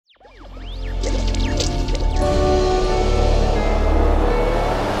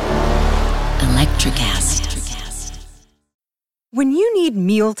When you need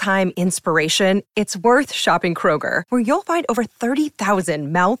mealtime inspiration, it's worth shopping Kroger, where you'll find over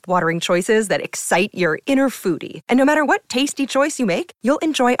 30,000 mouth-watering choices that excite your inner foodie. And no matter what tasty choice you make, you'll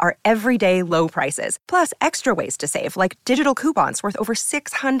enjoy our everyday low prices, plus extra ways to save, like digital coupons worth over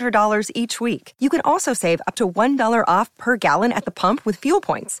 $600 each week. You can also save up to $1 off per gallon at the pump with fuel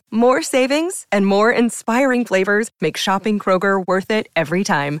points. More savings and more inspiring flavors make shopping Kroger worth it every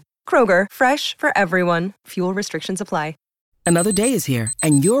time. Kroger, fresh for everyone. Fuel restrictions apply. Another day is here,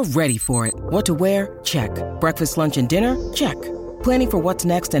 and you're ready for it. What to wear? Check. Breakfast, lunch, and dinner? Check. Planning for what's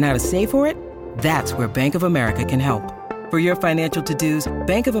next and how to save for it? That's where Bank of America can help. For your financial to-dos,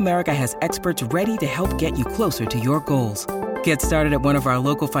 Bank of America has experts ready to help get you closer to your goals. Get started at one of our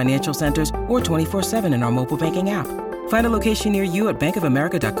local financial centers or 24/7 in our mobile banking app. Find a location near you at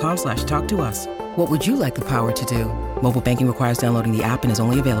bankofamerica.com/talktous. What would you like the power to do? Mobile banking requires downloading the app and is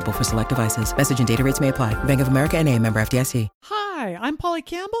only available for select devices. Message and data rates may apply. Bank of America N.A., member FDIC. Hi, I'm Polly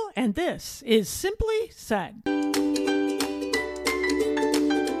Campbell, and this is Simply Said.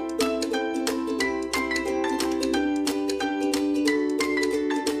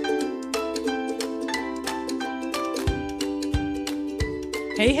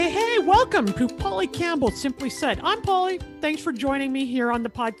 Hey, welcome to Polly Campbell Simply Said. I'm Polly. Thanks for joining me here on the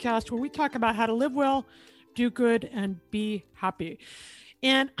podcast where we talk about how to live well, do good, and be happy.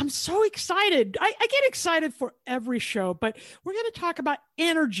 And I'm so excited. I get excited for every show, but we're going to talk about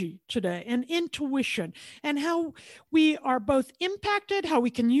energy today and intuition and how we are both impacted, how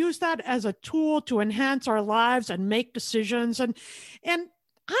we can use that as a tool to enhance our lives and make decisions. And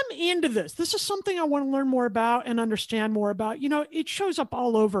I'm into this. This is something I want to learn more about and understand more about. You know, it shows up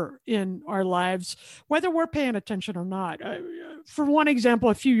all over in our lives, whether we're paying attention or not. For one example,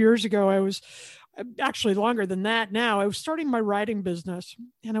 a few years ago, I was actually longer than that now. I was starting my writing business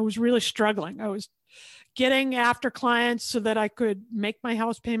and I was really struggling. I was getting after clients so that I could make my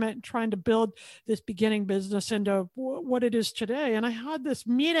house payment and trying to build this beginning business into what it is today. And I had this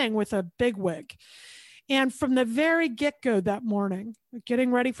meeting with a bigwig. And from the very get-go that morning,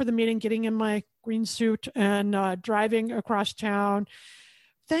 getting ready for the meeting, getting in my green suit and driving across town,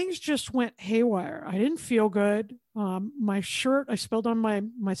 things just went haywire. I didn't feel good. My shirt, I spilled on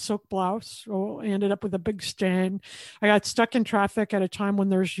my silk blouse. So I ended up with a big stain. I got stuck in traffic at a time when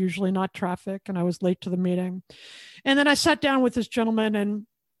there's usually not traffic, and I was late to the meeting. And then I sat down with this gentleman, and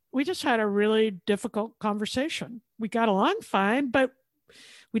we just had a really difficult conversation. We got along fine, but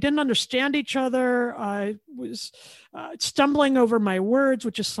we didn't understand each other. I was stumbling over my words,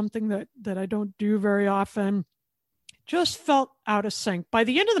 which is something that I don't do very often. Just felt out of sync. By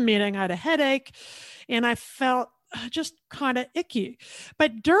the end of the meeting, I had a headache and I felt just kind of icky.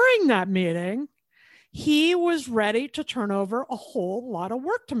 But during that meeting, he was ready to turn over a whole lot of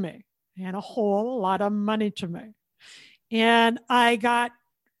work to me and a whole lot of money to me. And I got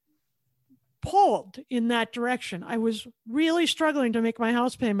pulled in that direction. I was really struggling to make my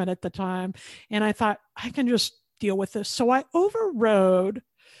house payment at the time. And I thought, I can just deal with this. So I overrode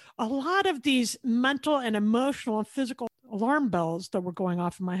a lot of these mental and emotional and physical alarm bells that were going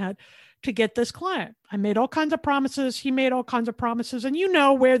off in my head to get this client. I made all kinds of promises. He made all kinds of promises. And you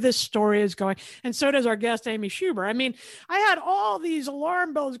know where this story is going. And so does our guest, Amy Schuber. I mean, I had all these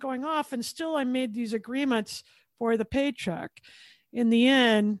alarm bells going off and still I made these agreements for the paycheck. In the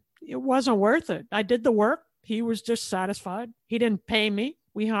end, it wasn't worth it. I did the work. He was dissatisfied. He didn't pay me.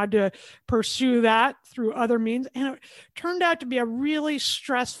 We had to pursue that through other means. And it turned out to be a really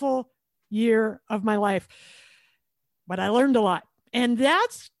stressful year of my life. But I learned a lot. And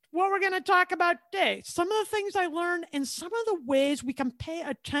that's what we're going to talk about today. Some of the things I learned and some of the ways we can pay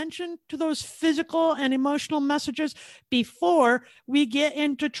attention to those physical and emotional messages before we get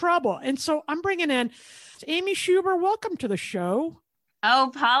into trouble. And so I'm bringing in Amy Schuber. Welcome to the show.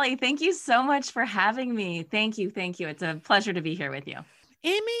 Oh, Polly, thank you so much for having me. Thank you. It's a pleasure to be here with you.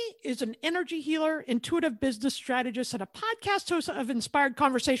 Amy is an energy healer, intuitive business strategist, and a podcast host of Inspired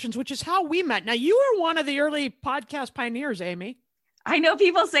Conversations, which is how we met. Now, you were one of the early podcast pioneers, Amy. I know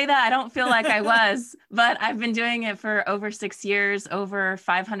people say that. I don't feel like I was, but I've been doing it for over 6 years, over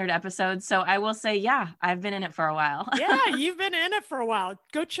 500 episodes. So I will say, yeah, I've been in it for a while. Yeah, you've been in it for a while.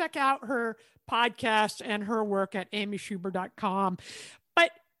 Go check out her podcast and her work at amyschuber.com.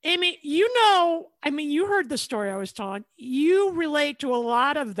 But Amy, you heard the story I was telling. You relate to a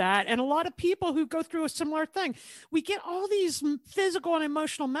lot of that and a lot of people who go through a similar thing. We get all these physical and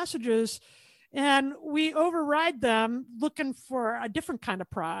emotional messages and we override them looking for a different kind of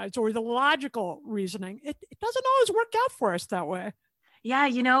prize or the logical reasoning. It doesn't always work out for us that way. Yeah,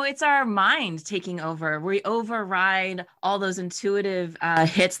 it's our mind taking over. We override all those intuitive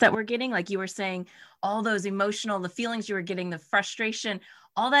hits that we're getting. Like you were saying, all those emotional, the feelings you were getting, the frustration,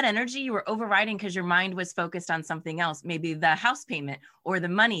 all that energy you were overriding because your mind was focused on something else, maybe the house payment or the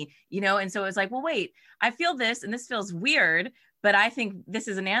money, and so it's like, well, wait, I feel this and this feels weird, but I think this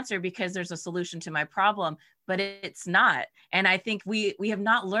is an answer because there's a solution to my problem, but it's not. And I think we have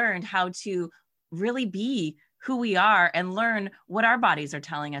not learned how to really be who we are and learn what our bodies are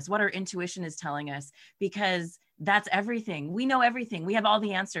telling us, what our intuition is telling us, because that's everything. We know everything. We have all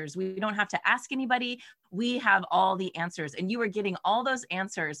the answers. We don't have to ask anybody. We have all the answers. And you were getting all those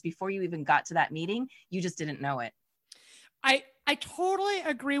answers before you even got to that meeting. You just didn't know it. I totally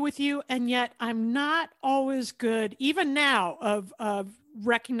agree with you. And yet I'm not always good, even now, of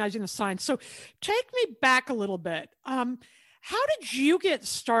recognizing the signs. So take me back a little bit. How did you get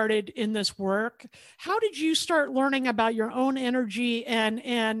started in this work? How did you start learning about your own energy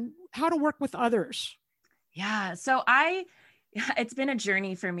and how to work with others? Yeah. So it's been a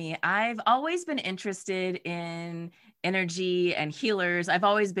journey for me. I've always been interested in energy and healers. I've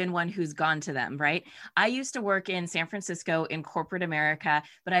always been one who's gone to them, right? I used to work in San Francisco in corporate America,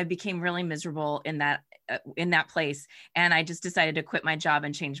 but I became really miserable in that place. And I just decided to quit my job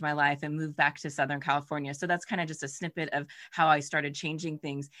and change my life and move back to Southern California. So that's kind of just a snippet of how I started changing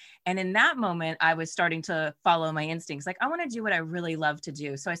things. And in that moment, I was starting to follow my instincts. Like, I want to do what I really love to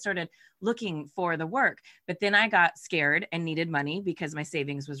do. So I started looking for the work, but then I got scared and needed money because my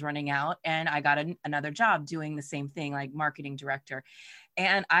savings was running out. And I got another job doing the same thing, like marketing director.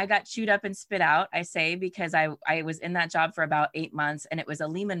 And I got chewed up and spit out, I say, because I was in that job for about 8 months, and it was a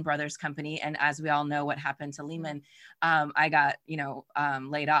Lehman Brothers company. And as we all know what happened to Lehman, I got,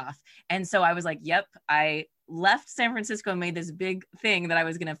 laid off. And so I was like, yep, I left San Francisco and made this big thing that I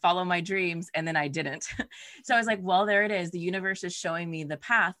was going to follow my dreams. And then I didn't. So I was like, well, there it is. The universe is showing me the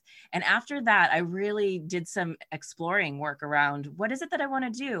path. And after that, I really did some exploring work around what is it that I want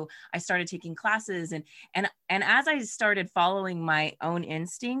to do? I started taking classes and as I started following my own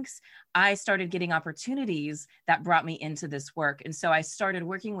instincts, I started getting opportunities that brought me into this work. And so I started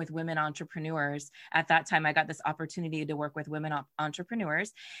working with women entrepreneurs. At that time, I got this opportunity to work with women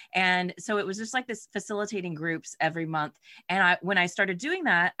entrepreneurs. And so it was just like this facilitating groups every month. And when I started doing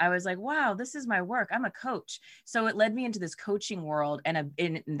that, I was like, wow, this is my work. I'm a coach. So it led me into this coaching world.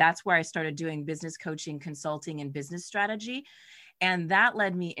 And that's where I started doing business coaching, consulting, and business strategy. And that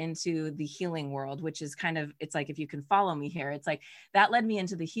led me into the healing world, which is it's like, if you can follow me here, it's like that led me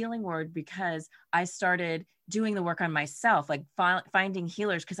into the healing world because I started doing the work on myself, like finding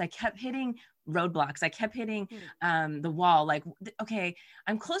healers, because I kept hitting roadblocks. I kept hitting the wall, like, okay,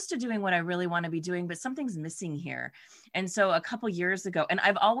 I'm close to doing what I really want to be doing, but something's missing here. And so a couple years ago, and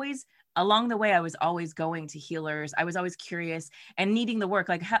along the way, I was always going to healers. I was always curious and needing the work,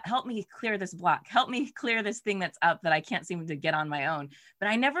 like, help me clear this block, help me clear this thing that's up that I can't seem to get on my own. But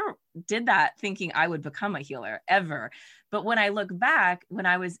I never did that thinking I would become a healer ever. But when I look back, when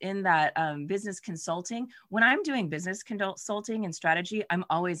I was in that business consulting, when I'm doing business consulting and strategy, I'm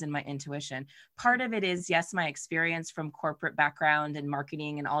always in my intuition. Part of it is, yes, my experience from corporate background and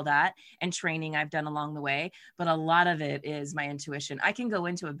marketing and all that, and training I've done along the way. But a lot of it is my intuition. I can go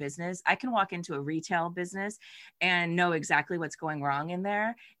into a business, I can walk into a retail business and know exactly what's going wrong in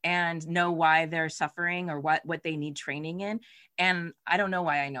there and know why they're suffering or what they need training in. And I don't know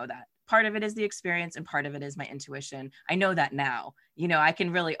why I know that. Part of it is the experience and part of it is my intuition. I know that now, I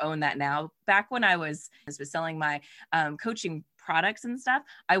can really own that now. Back when I was selling my coaching products and stuff,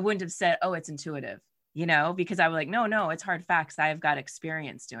 I wouldn't have said, oh, it's intuitive, because I was like, no, it's hard facts. I've got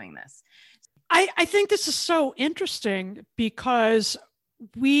experience doing this. I think this is so interesting because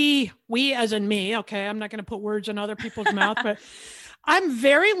we as in me, okay, I'm not going to put words in other people's mouth, but I'm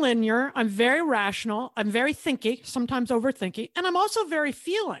very linear. I'm very rational. I'm very thinky, sometimes overthinky, and I'm also very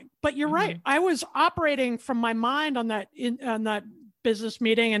feeling. But you're right. I was operating from my mind on that business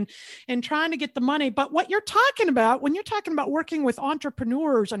meeting and trying to get the money. But what you're talking about, when you're talking about working with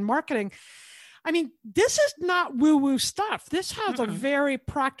entrepreneurs and marketing, I mean, this is not woo-woo stuff. This has a very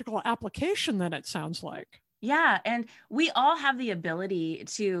practical application that it sounds like. Yeah. And we all have the ability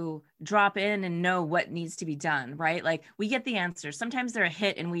to drop in and know what needs to be done, right? Like, we get the answers. Sometimes they're a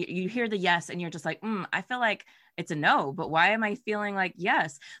hit and you hear the yes and you're just like, I feel like it's a no, but why am I feeling like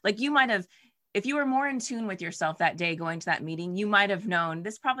yes? Like, you might have, if you were more in tune with yourself that day going to that meeting, you might have known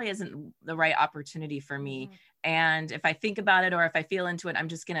this probably isn't the right opportunity for me. And if I think about it or if I feel into it, I'm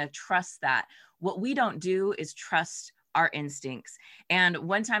just going to trust that. What we don't do is trust our instincts. And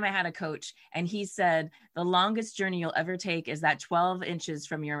one time I had a coach and he said, the longest journey you'll ever take is that 12 inches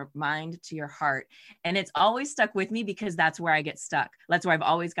from your mind to your heart. And it's always stuck with me because that's where I get stuck. That's where I've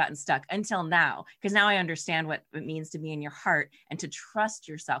always gotten stuck until now, because now I understand what it means to be in your heart and to trust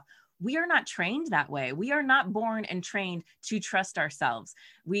yourself. We are not trained that way. We are not born and trained to trust ourselves.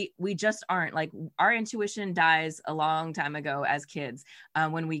 We just aren't. Like, our intuition dies a long time ago as kids,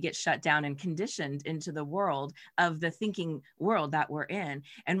 when we get shut down and conditioned into the world of the thinking world that we're in.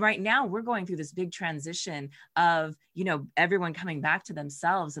 And right now we're going through this big transition of, you know, everyone coming back to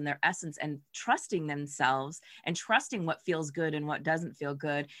themselves and their essence and trusting themselves and trusting what feels good and what doesn't feel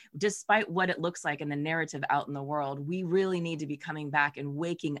good, despite what it looks like in the narrative out in the world. We really need to be coming back and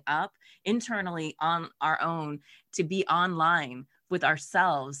waking up internally on our own to be online with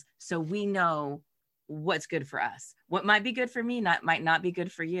ourselves, so we know what's good for us. What might be good for me might not be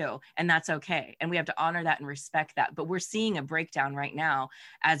good for you, and that's okay. And we have to honor that and respect that. But we're seeing a breakdown right now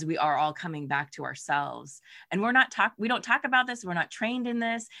as we are all coming back to ourselves. And we don't talk about this. We're not trained in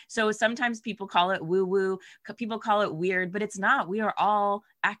this. So sometimes people call it woo woo. People call it weird, but it's not. We are all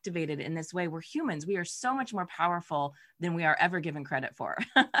activated in this way. We're humans. We are so much more powerful than we are ever given credit for.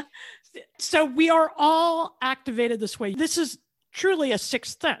 So we are all activated this way. This is truly a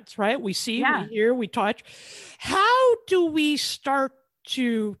sixth sense, right? We see, we hear, we touch. How do we start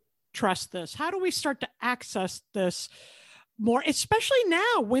to trust this? How do we start to access this more, especially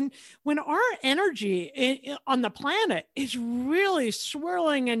now when our energy on the planet is really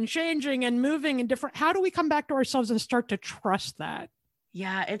swirling and changing and moving and different? How do we come back to ourselves and start to trust that?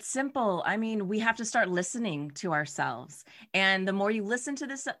 Yeah, it's simple. I mean, we have to start listening to ourselves. And the more you listen to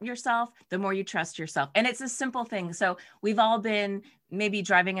this yourself, the more you trust yourself. And it's a simple thing. So we've all been maybe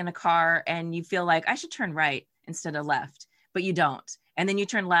driving in a car and you feel like I should turn right instead of left, but you don't. And then you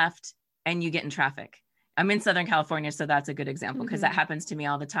turn left and you get in traffic. I'm in Southern California, so that's a good example because that happens to me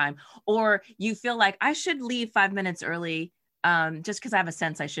all the time. Or you feel like I should leave 5 minutes early, just because I have a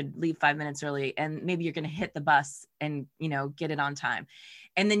sense I should leave 5 minutes early, and maybe you're going to hit the bus and, you know, get it on time.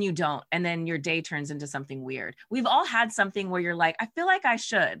 And then you don't. And then your day turns into something weird. We've all had something where you're like, I feel like I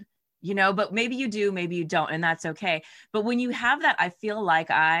should, you know, but maybe you do, maybe you don't. And that's okay. But when you have that, I feel like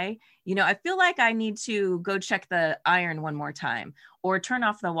I need to go check the iron one more time or turn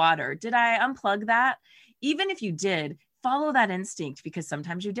off the water. Did I unplug that? Even if you did, follow that instinct, because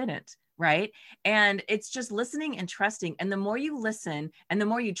sometimes you didn't. Right. And it's just listening and trusting. And the more you listen and the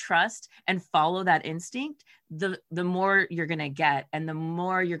more you trust and follow that instinct, the more you're going to get, and the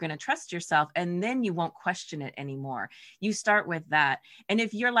more you're going to trust yourself. And then you won't question it anymore. You start with that. And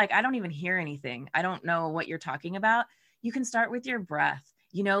if you're like, I don't even hear anything, I don't know what you're talking about, you can start with your breath.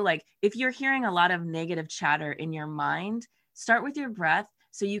 You know, like if you're hearing a lot of negative chatter in your mind, start with your breath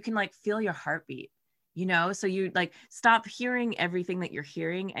so you can like feel your heartbeat. You know, so you like stop hearing everything that you're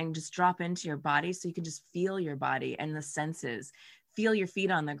hearing and just drop into your body so you can just feel your body and the senses, feel your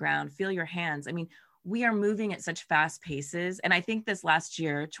feet on the ground, feel your hands. I mean, we are moving at such fast paces. And I think this last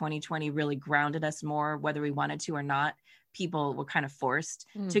year, 2020, really grounded us more, whether we wanted to or not. People were kind of forced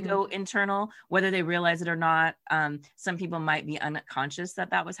to go internal, whether they realize it or not. Some people might be unconscious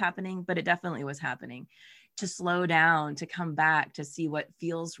that was happening, but it definitely was happening. To slow down, to come back, to see what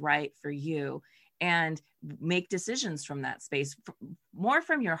feels right for you, and make decisions from that space, more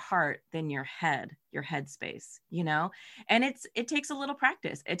from your heart than your head space, you know? And it takes a little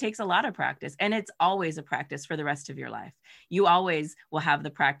practice. It takes a lot of practice, and it's always a practice for the rest of your life. You always will have the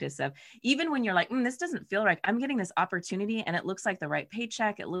practice of, even when you're like, this doesn't feel right. I'm getting this opportunity and it looks like the right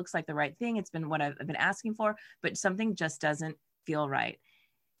paycheck. It looks like the right thing. It's been what I've been asking for, but something just doesn't feel right.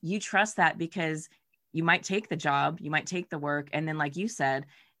 You trust that because you might take the job, you might take the work. And then like you said,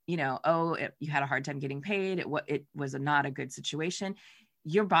 you know, you had a hard time getting paid. It was not a good situation.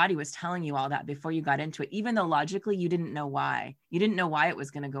 Your body was telling you all that before you got into it, even though logically you didn't know why. You didn't know why it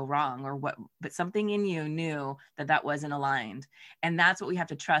was going to go wrong or what, but something in you knew that wasn't aligned. And that's what we have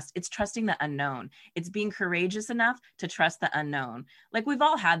to trust. It's trusting the unknown. It's being courageous enough to trust the unknown. Like we've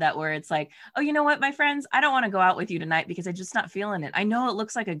all had that where it's like, oh, you know what, my friends, I don't want to go out with you tonight because I'm just not feeling it. I know it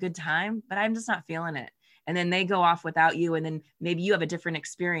looks like a good time, but I'm just not feeling it. And then they go off without you. And then maybe you have a different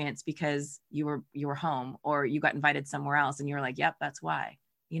experience because you were home or you got invited somewhere else. And you're like, yep, that's why,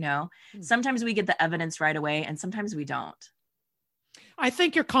 you know, sometimes we get the evidence right away and sometimes we don't. I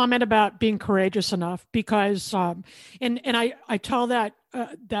think your comment about being courageous enough, because, and I tell that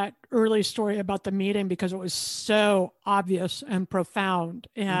early story about the meeting because it was so obvious and profound,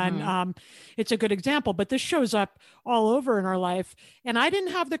 and it's a good example, but this shows up all over in our life. And I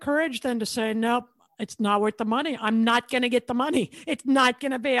didn't have the courage then to say, nope, it's not worth the money. I'm not going to get the money. It's not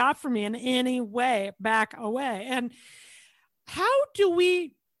going to pay off for me in any way. Back away. And how do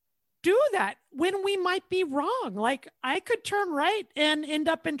we do that when we might be wrong? Like, I could turn right and end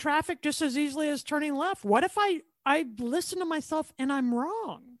up in traffic just as easily as turning left. What if I listen to myself and I'm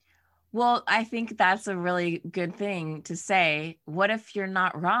wrong? Well, I think that's a really good thing to say. What if you're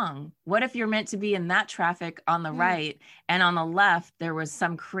not wrong? What if you're meant to be in that traffic on the right, and on the left, there was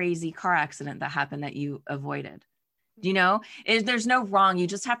some crazy car accident that happened that you avoided? You know, there's no wrong. You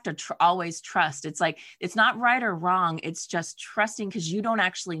just have to always trust. It's like, it's not right or wrong. It's just trusting, because you don't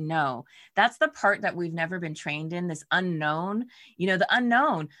actually know. That's the part that we've never been trained in, this unknown, you know, the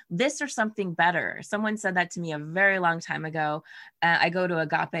unknown, this or something better. Someone said that to me a very long time ago. I go to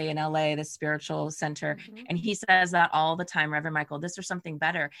Agape in LA, the spiritual center, and he says that all the time, Reverend Michael, this or something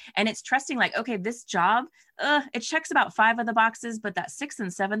better. And it's trusting, like, okay, this job, it checks about 5 of the boxes, but that 6th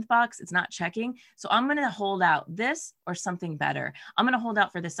and 7th box, it's not checking. So I'm going to hold out this or something better. I'm going to hold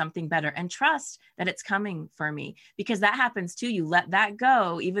out for this something better and trust that it's coming for me, because that happens too. You let that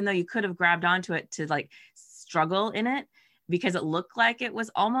go, even though you could have grabbed onto it to like struggle in it because it looked like it was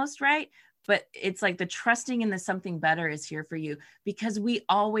almost right. But it's like the trusting in the something better is here for you, because we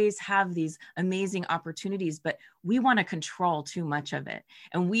always have these amazing opportunities, but we want to control too much of it.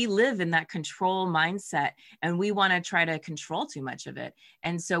 And we live in that control mindset, and we want to try to control too much of it.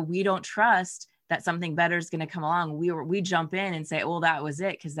 And so we don't trust that something better is going to come along. We jump in and say, well, that was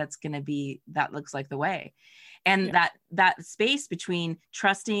it, because that looks like the way. And that space between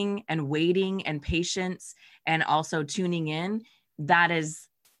trusting and waiting and patience and also tuning in, that is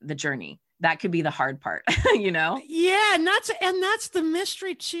the journey. That could be the hard part, you know? Yeah. And that's the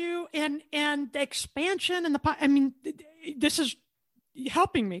mystery too. And the expansion and this is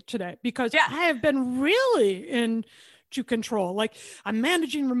helping me today, because I have been really into control. Like, I'm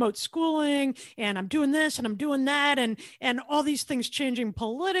managing remote schooling, and I'm doing this and I'm doing that, and all these things changing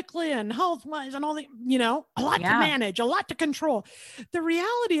politically and health wise, and all the, you know, a lot to manage, a lot to control. The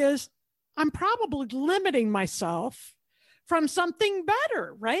reality is I'm probably limiting myself from something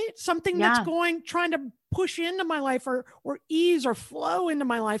better, right? Something that's trying to push into my life or ease or flow into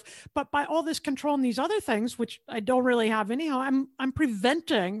my life. But by all this control and these other things, which I don't really have anyhow, I'm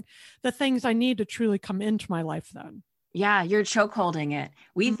preventing the things I need to truly come into my life then. Yeah, you're chokeholding it.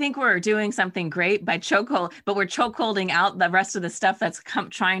 We think we're doing something great by chokehold, but we're chokeholding out the rest of the stuff that's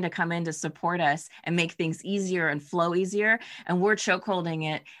trying to come in to support us and make things easier and flow easier. And we're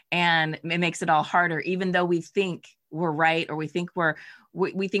chokeholding it, and it makes it all harder, even though we think we're right, or we think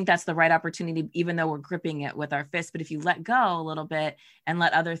we think that's the right opportunity, even though we're gripping it with our fist. But if you let go a little bit and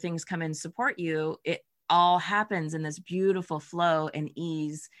let other things come in and support you, it all happens in this beautiful flow and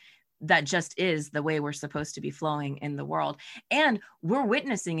ease that just is the way we're supposed to be flowing in the world. And we're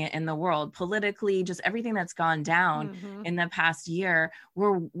witnessing it in the world politically, just everything that's gone down in the past year.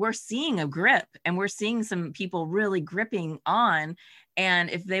 We're seeing a grip, and we're seeing some people really gripping on. And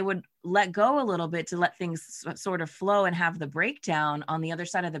if they would let go a little bit to let things sort of flow and have the breakdown, on the other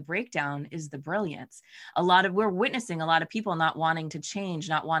side of the breakdown is the brilliance. We're witnessing a lot of people not wanting to change,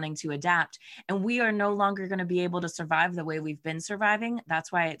 not wanting to adapt. And we are no longer going to be able to survive the way we've been surviving.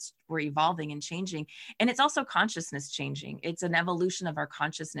 That's why we're evolving and changing. And it's also consciousness changing. It's an evolution of our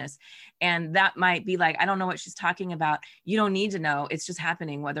consciousness. And that might be like, I don't know what she's talking about. You don't need to know. It's just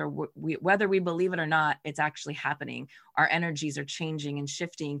happening. Whether we believe it or not, it's actually happening. Our energies are changing and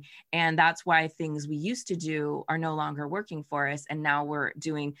shifting. And that's why things we used to do are no longer working for us. And now we're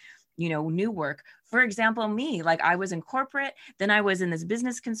doing, new work. For example, me, like, I was in corporate, then I was in this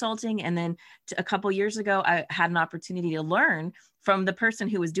business consulting. And then a couple years ago, I had an opportunity to learn from the person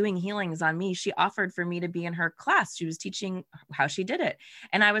who was doing healings on me. She offered for me to be in her class. She was teaching how she did it.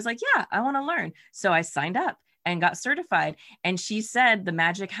 And I was like, yeah, I want to learn. So I signed up and got certified. And she said, the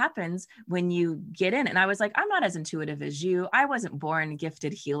magic happens when you get in. And I was like, I'm not as intuitive as you. I wasn't born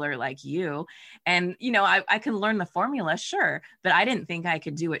gifted healer like you. And, I can learn the formula, sure, but I didn't think I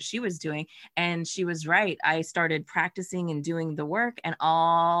could do what she was doing. And she was right. I started practicing and doing the work, and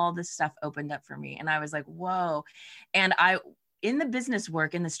all this stuff opened up for me. And I was like, whoa. And in the business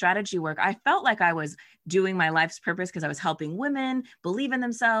work, in the strategy work, I felt like I was doing my life's purpose, because I was helping women believe in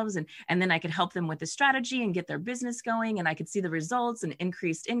themselves. And then I could help them with the strategy and get their business going. And I could see the results and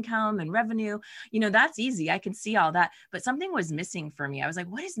increased income and revenue. That's easy. I can see all that. But something was missing for me. I was like,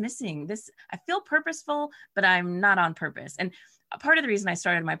 what is missing? I feel purposeful, but I'm not on purpose. And part of the reason I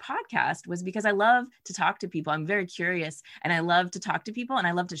started my podcast was because I love to talk to people. I'm very curious and I love to talk to people and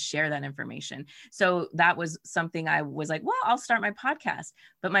I love to share that information. So that was something I was like, well, I'll start my podcast.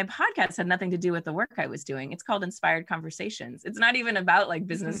 But my podcast had nothing to do with the work I was doing. It's called Inspired Conversations. It's not even about like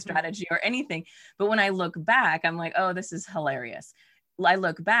business strategy or anything. But when I look back, I'm like, oh, this is hilarious. I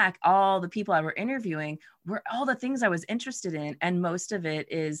look back, all the people I were interviewing were all the things I was interested in. And most of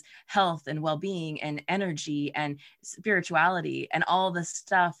it is health and well-being and energy and spirituality and all the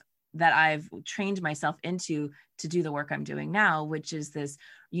stuff that I've trained myself into to do the work I'm doing now, which is this,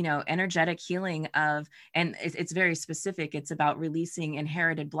 energetic healing of, and it's very specific. It's about releasing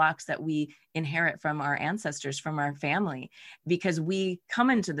inherited blocks that we inherit from our ancestors, from our family, because we come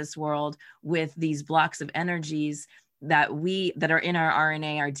into this world with these blocks of energies that are in our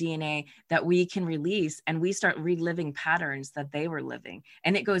RNA, our DNA, that we can release, and we start reliving patterns that they were living.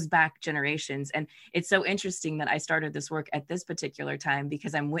 And it goes back generations. And it's so interesting that I started this work at this particular time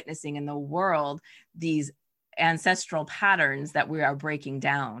because I'm witnessing in the world these ancestral patterns that we are breaking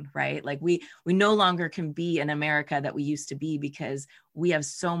down, right? Like we no longer can be in America that we used to be because we have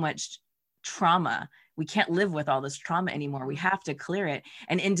so much trauma. We can't live with all this trauma anymore. We have to clear it.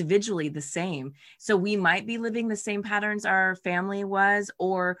 And individually the same. So we might be living the same patterns our family was,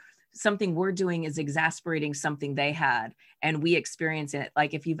 or something we're doing is exasperating something they had and we experience it.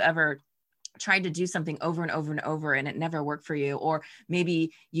 Like if you've ever tried to do something over and over and over and it never worked for you, or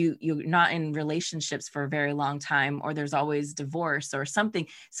maybe you're not in relationships for a very long time, or there's always divorce or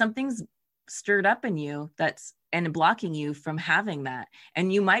something's stirred up in you and blocking you from having that.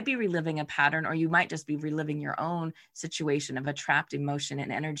 And you might be reliving a pattern, or you might just be reliving your own situation of a trapped emotion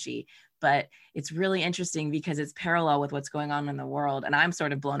and energy. But it's really interesting because it's parallel with what's going on in the world. And I'm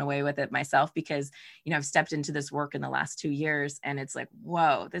sort of blown away with it myself because, I've stepped into this work in the last 2 years and it's like,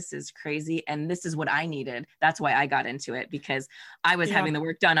 whoa, this is crazy. And this is what I needed. That's why I got into it, because I was having the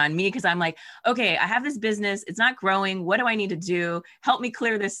work done on me, because I'm like, okay, I have this business. It's not growing. What do I need to do? Help me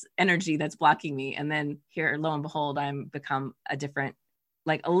clear this energy that's blocking me. And then here, lo and behold, I'm become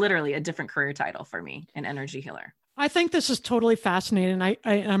literally a different career title for me, an energy healer. I think this is totally fascinating.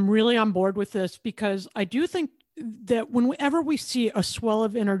 I'm really on board with this because I do think that whenever we see a swell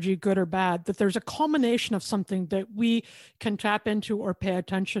of energy, good or bad, that there's a culmination of something that we can tap into or pay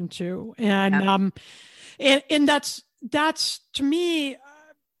attention to. And, and that's to me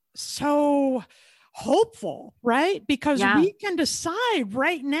so hopeful, right? Because we can decide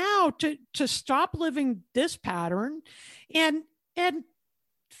right now to stop living this pattern and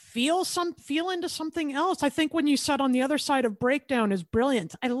feel into something else. I think when you said on the other side of breakdown is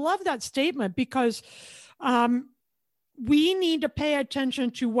brilliant. I love that statement because we need to pay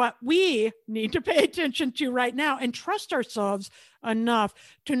attention to what we need to pay attention to right now and trust ourselves enough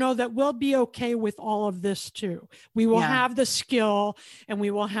to know that we'll be okay with all of this too. We will have the skill and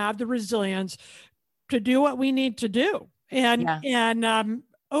we will have the resilience to do what we need to do and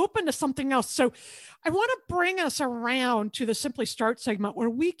open to something else. So I want to bring us around to the Simply Start segment where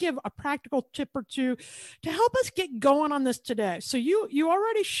we give a practical tip or two to help us get going on this today. So you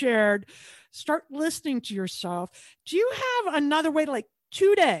already shared, start listening to yourself. Do you have another way to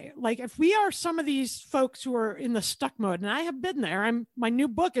today, if we are some of these folks who are in the stuck mode, and I have been there, my new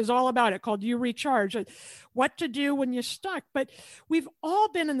book is all about it, called You Recharge, what to do when you're stuck. But we've all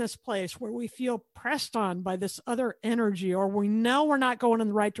been in this place where we feel pressed on by this other energy, or we know we're not going in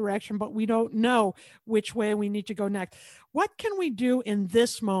the right direction, but we don't know which way we need to go next. What can we do in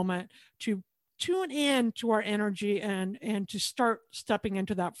this moment to tune in to our energy and to start stepping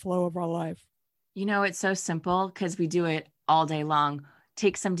into that flow of our life? It's so simple because we do it all day long.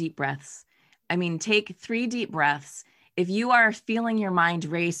 Take some deep breaths. Take 3 deep breaths. If you are feeling your mind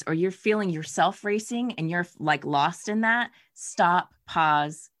race, or you're feeling yourself racing and you're lost in that, stop,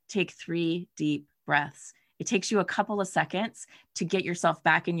 pause, take 3 deep breaths. It takes you a couple of seconds to get yourself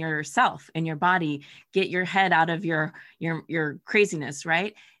back in yourself, in your body, get your head out of your craziness,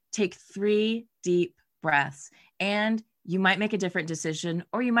 right? Take 3 deep breaths, and you might make a different decision,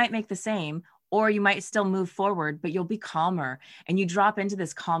 or you might make the same, or you might still move forward, but you'll be calmer and you drop into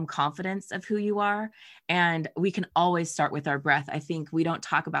this calm confidence of who you are. And we can always start with our breath. I think we don't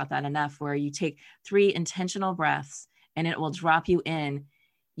talk about that enough, where you take 3 intentional breaths and it will drop you in.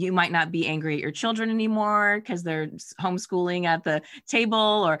 You might not be angry at your children anymore because they're homeschooling at the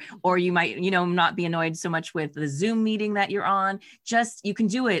table, or you might, not be annoyed so much with the Zoom meeting that you're on. Just, you can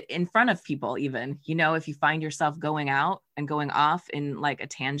do it in front of people even, if you find yourself going out and going off in a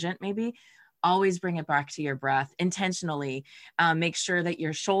tangent, maybe. Always bring it back to your breath intentionally. Make sure that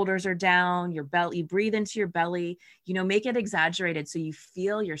your shoulders are down, your belly, breathe into your belly, make it exaggerated so you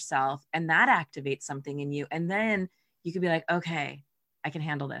feel yourself, and that activates something in you. And then you could be like, okay, I can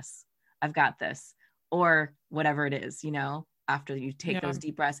handle this. I've got this, or whatever it is, after you take those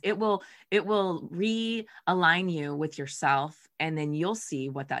deep breaths, it will realign you with yourself. And then you'll see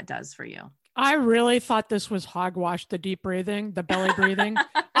what that does for you. I really thought this was hogwash, the deep breathing, the belly breathing.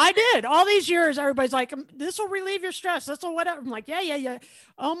 I did all these years. Everybody's like, this will relieve your stress. This will whatever. I'm like, yeah.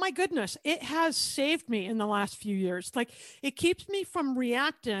 Oh my goodness. It has saved me in the last few years. Like, it keeps me from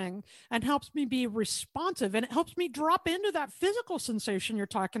reacting and helps me be responsive, and it helps me drop into that physical sensation you're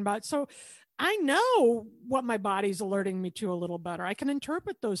talking about. So I know what my body's alerting me to a little better. I can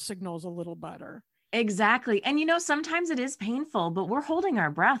interpret those signals a little better. Exactly. And sometimes it is painful, but we're holding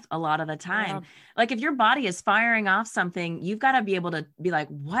our breath a lot of the time. Yeah. Like, if your body is firing off something, you've got to be able to be like,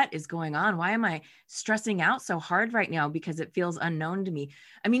 what is going on? Why am I stressing out so hard right now? Because it feels unknown to me.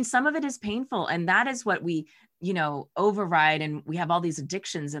 I mean, some of it is painful, and that is what we, override. And we have all these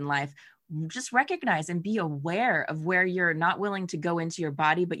addictions in life. Just recognize and be aware of where you're not willing to go into your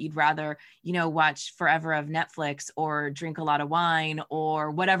body, but you'd rather, watch forever of Netflix or drink a lot of wine or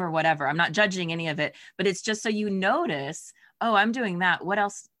whatever. I'm not judging any of it, but it's just so you notice, oh, I'm doing that. What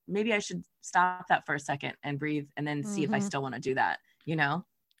else? Maybe I should stop that for a second and breathe, and then see if I still want to do that,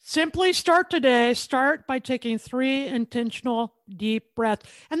 Simply start today. Start by taking 3 intentional deep breaths.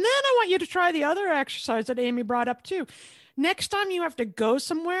 And then I want you to try the other exercise that Amy brought up too. Next time you have to go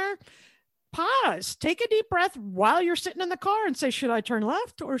somewhere, pause, take a deep breath while you're sitting in the car and say, should I turn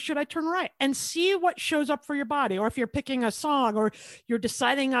left or should I turn right? And see what shows up for your body. Or if you're picking a song, or you're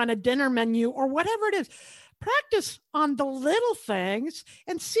deciding on a dinner menu, or whatever it is, practice on the little things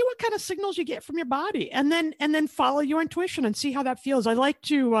and see what kind of signals you get from your body. And then follow your intuition and see how that feels. I like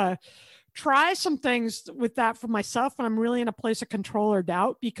to try some things with that for myself when I'm really in a place of control or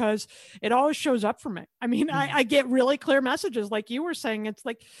doubt, because it always shows up for me. I mean, I get really clear messages like you were saying. It's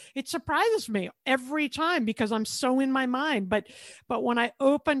like, it surprises me every time because I'm so in my mind. But when I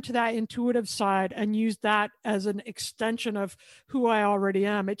open to that intuitive side and use that as an extension of who I already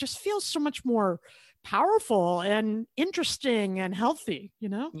am, it just feels so much more powerful and interesting and healthy,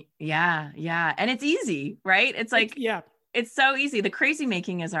 Yeah. And it's easy, right? It's like, it's so easy. The crazy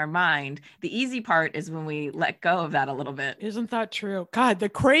making is our mind. The easy part is when we let go of that a little bit. Isn't that true? God, the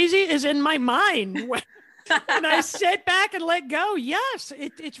crazy is in my mind. When I sit back and let go, yes,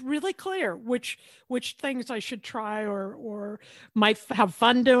 it's really clear which things I should try or might have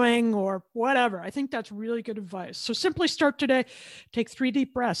fun doing or whatever. I think that's really good advice. So simply start today, take 3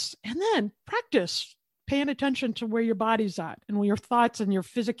 deep breaths, and then practice paying attention to where your body's at and your thoughts and your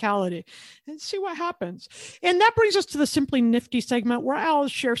physicality, and see what happens. And that brings us to the Simply Nifty segment, where I'll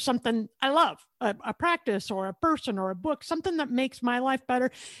share something I love, a practice or a person or a book, something that makes my life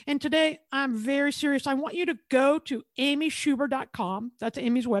better. And today I'm very serious. I want you to go to amyshuber.com. That's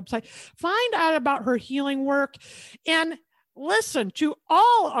Amy's website. Find out about her healing work and listen to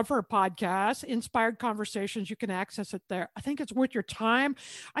all of her podcasts, Inspired Conversations. You can access it there. I think it's worth your time.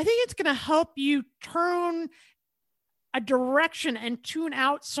 I think it's going to help you turn a direction and tune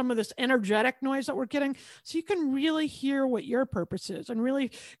out some of this energetic noise that we're getting, so you can really hear what your purpose is and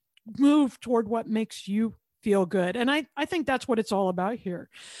really move toward what makes you feel good. And I think that's what it's all about here.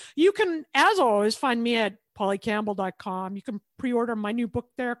 You can, as always, find me at PollyCampbell.com. You can pre-order my new book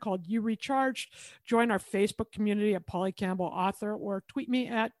there called You Recharged. Join our Facebook community at Polly Campbell Author, or tweet me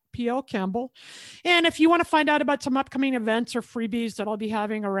at PL Campbell. And if you want to find out about some upcoming events or freebies that I'll be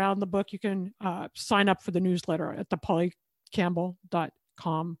having around the book, you can sign up for the newsletter at the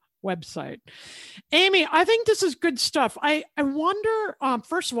PollyCampbell.com website. Amy, I think this is good stuff. I wonder,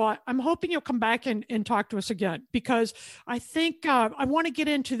 first of all, I'm hoping you'll come back and talk to us again, because I think I want to get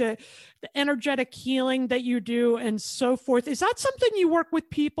into the energetic healing that you do and so forth. Is that something you work with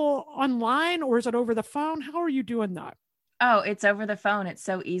people online, or is it over the phone? How are you doing that? Oh, it's over the phone. It's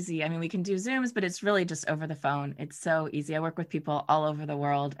so easy. I mean, we can do Zooms, but it's really just over the phone. It's so easy. I work with people all over the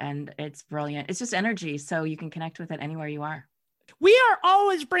world, and it's brilliant. It's just energy, so you can connect with it anywhere you are. We are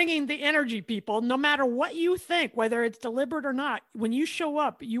always bringing the energy, people, no matter what you think, whether it's deliberate or not. When you show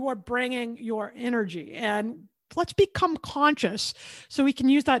up, you are bringing your energy, and let's become conscious so we can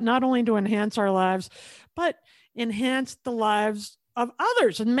use that not only to enhance our lives, but enhance the lives of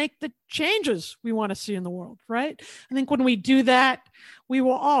others and make the changes we want to see in the world, right? I think when we do that, we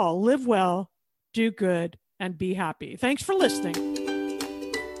will all live well, do good, and be happy. Thanks for listening.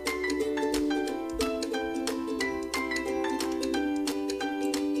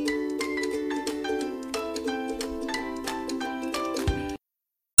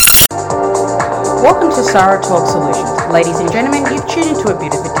 Welcome to Sarah Talk Solutions. Ladies and gentlemen, you've tuned into a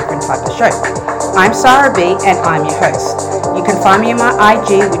bit of a different type of show. I'm Sarah B and I'm your host. You can find me on my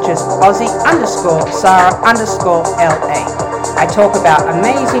IG, which is Aussie_Sarah_LA. I talk about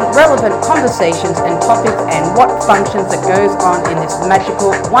amazing, relevant conversations and topics and what functions that goes on in this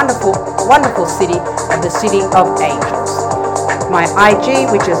magical, wonderful, wonderful city of the City of Angels. My IG,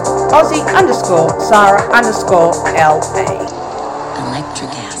 which is Aussie_Sarah_LA.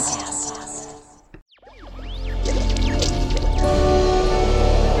 Electric acid.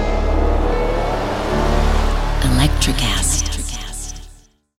 Electric acid.